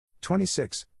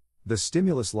26. The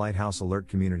Stimulus Lighthouse Alert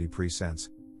Community Presents.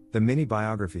 The mini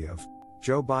biography of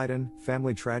Joe Biden,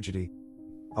 family tragedy.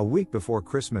 A week before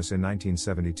Christmas in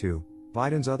 1972,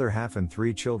 Biden's other half and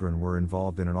 3 children were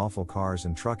involved in an awful cars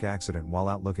and truck accident while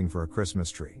out looking for a Christmas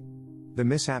tree. The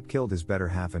mishap killed his better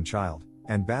half and child,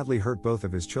 and badly hurt both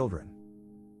of his children.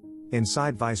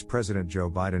 Inside Vice President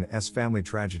Joe Biden's family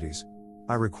tragedies.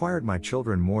 I required my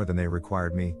children more than they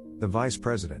required me, the Vice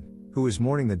President, who is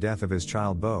mourning the death of his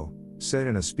child Beau, said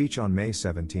in a speech on May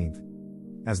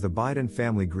 17. As the Biden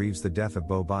family grieves the death of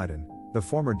Beau Biden, the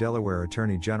former Delaware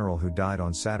Attorney General who died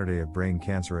on Saturday of brain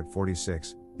cancer at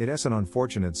 46, it is an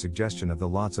unfortunate suggestion of the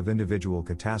lots of individual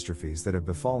catastrophes that have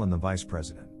befallen the Vice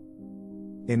President.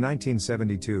 In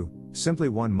 1972, simply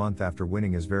 1 month after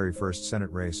winning his very first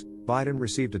Senate race, Biden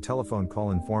received a telephone call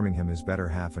informing him his better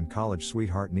half and college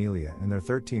sweetheart Nelia and their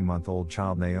 13-month-old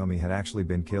child Naomi had actually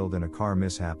been killed in a car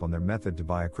mishap on their method to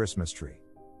buy a Christmas tree.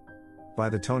 By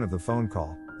the tone of the phone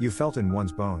call, you felt in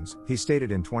one's bones, he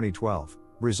stated in 2012,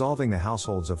 resolving the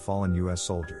households of fallen U.S.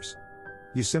 soldiers.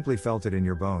 You simply felt it in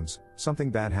your bones,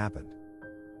 something bad happened.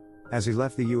 As he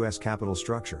left the U.S. Capitol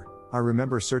structure, I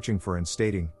remember searching for and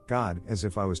stating, God, as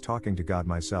if I was talking to God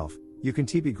myself, you can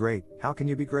be great, how can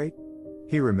you be great?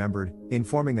 He remembered,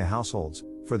 informing the households,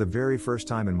 for the very first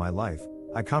time in my life,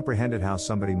 I comprehended how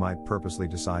somebody might purposely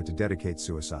decide to dedicate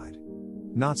suicide.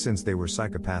 Not since they were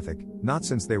psychopathic, not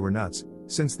since they were nuts,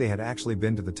 since they had actually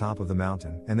been to the top of the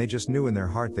mountain and they just knew in their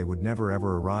heart they would never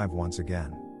ever arrive once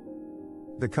again.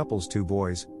 The couple's 2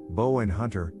 boys, Beau and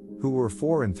Hunter, who were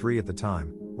 4 and 3 at the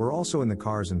time, were also in the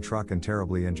cars and truck and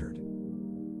terribly injured.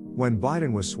 When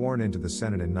Biden was sworn into the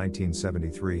Senate in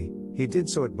 1973, he did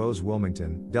so at Beau's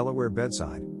Wilmington, Delaware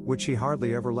bedside, which he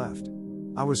hardly ever left.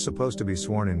 I was supposed to be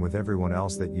sworn in with everyone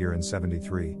else that year in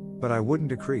 73, but I wouldn't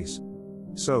decrease.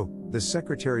 So, the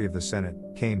Secretary of the Senate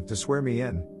came to swear me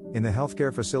in the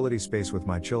healthcare facility space with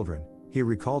my children, he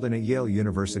recalled in a Yale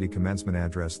University commencement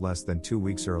address less than 2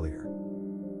 weeks earlier.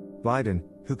 Biden,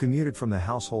 who commuted from the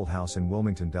household house in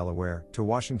Wilmington, Delaware, to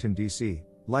Washington, D.C.,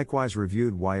 likewise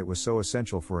reviewed why it was so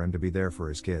essential for him to be there for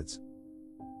his kids.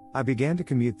 I began to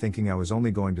commute thinking I was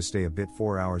only going to stay a bit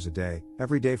 4 hours a day,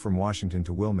 every day from Washington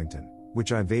to Wilmington,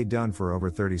 which I've done for over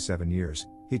 37 years,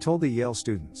 he told the Yale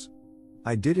students.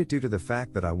 I did it due to the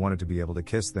fact that I wanted to be able to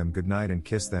kiss them goodnight and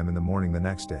kiss them in the morning the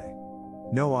next day.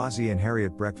 No Ozzie and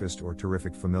Harriet breakfast or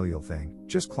terrific familial thing,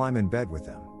 just climb in bed with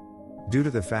them. Due to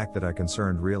the fact that I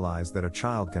concerned realized that a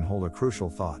child can hold a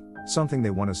crucial thought, something they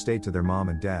want to state to their mom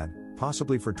and dad,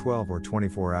 possibly for 12 or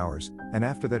 24 hours, and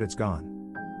after that it's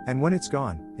gone. And when it's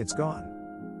gone, it's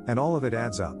gone. And all of it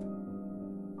adds up.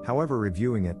 However,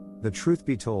 reviewing it, the truth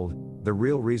be told, the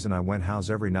real reason I went house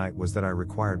every night was that I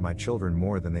required my children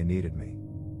more than they needed me.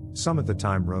 Some at the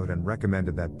time wrote and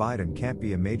recommended that Biden can't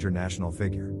be a major national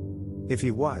figure. If he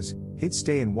was, he'd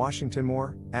stay in Washington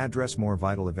more, address more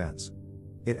vital events.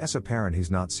 It's apparent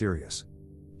he's not serious.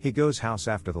 He goes house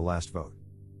after the last vote.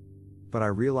 But I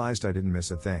realized I didn't miss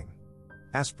a thing.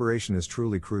 Aspiration is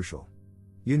truly crucial.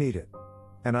 You need it.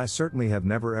 And I certainly have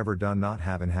never ever done not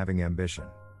having ambition.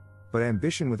 But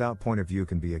ambition without point of view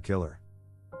can be a killer.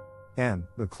 And,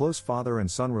 the close father and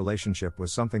son relationship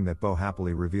was something that Beau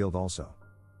happily revealed also.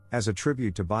 As a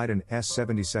tribute to Biden's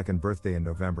 72nd birthday in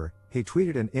November, he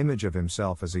tweeted an image of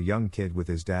himself as a young kid with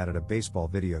his dad at a baseball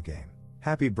video game.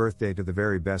 Happy birthday to the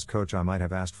very best coach I might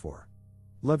have asked for.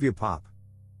 Love you, Pop.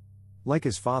 Like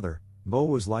his father, Beau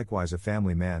was likewise a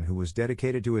family man who was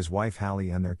dedicated to his wife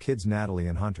Hallie and their kids Natalie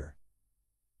and Hunter.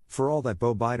 For all that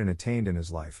Beau Biden attained in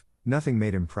his life, nothing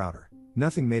made him prouder,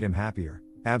 nothing made him happier,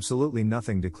 absolutely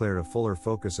nothing declared a fuller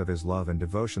focus of his love and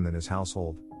devotion than his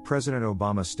household, President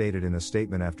Obama stated in a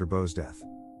statement after Beau's death.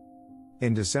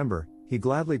 In December, he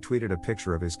gladly tweeted a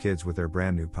picture of his kids with their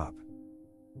brand new pup.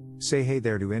 Say hey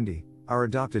there to Indy, our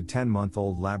adopted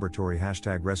 10-month-old laboratory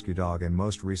 #rescue dog and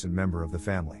most recent member of the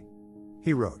family.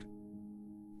 He wrote.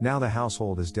 Now the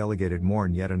household is delegated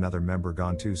mourn yet another member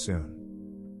gone too soon.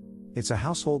 It's a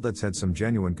household that's had some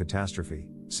genuine catastrophe,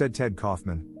 said Ted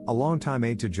Kaufman, a longtime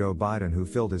aide to Joe Biden who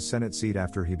filled his Senate seat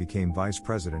after he became vice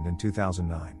president in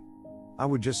 2009. I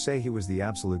would just say he was the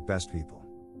absolute best people.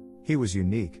 He was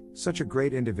unique, such a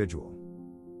great individual.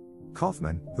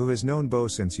 Kaufman, who has known Beau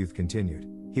since youth, continued,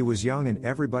 he was young and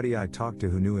everybody I talked to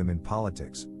who knew him in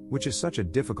politics, which is such a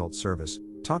difficult service,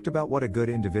 talked about what a good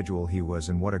individual he was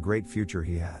and what a great future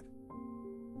he had.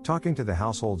 Talking to the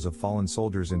households of fallen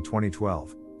soldiers in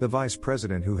 2012, the vice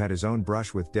president who had his own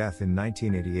brush with death in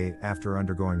 1988 after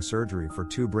undergoing surgery for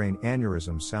 2 brain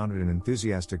aneurysms sounded an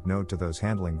enthusiastic note to those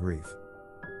handling grief.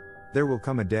 There will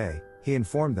come a day, he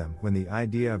informed them, when the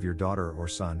idea of your daughter or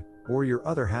son, or your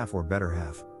other half or better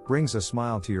half, brings a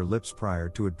smile to your lips prior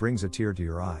to it brings a tear to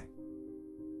your eye.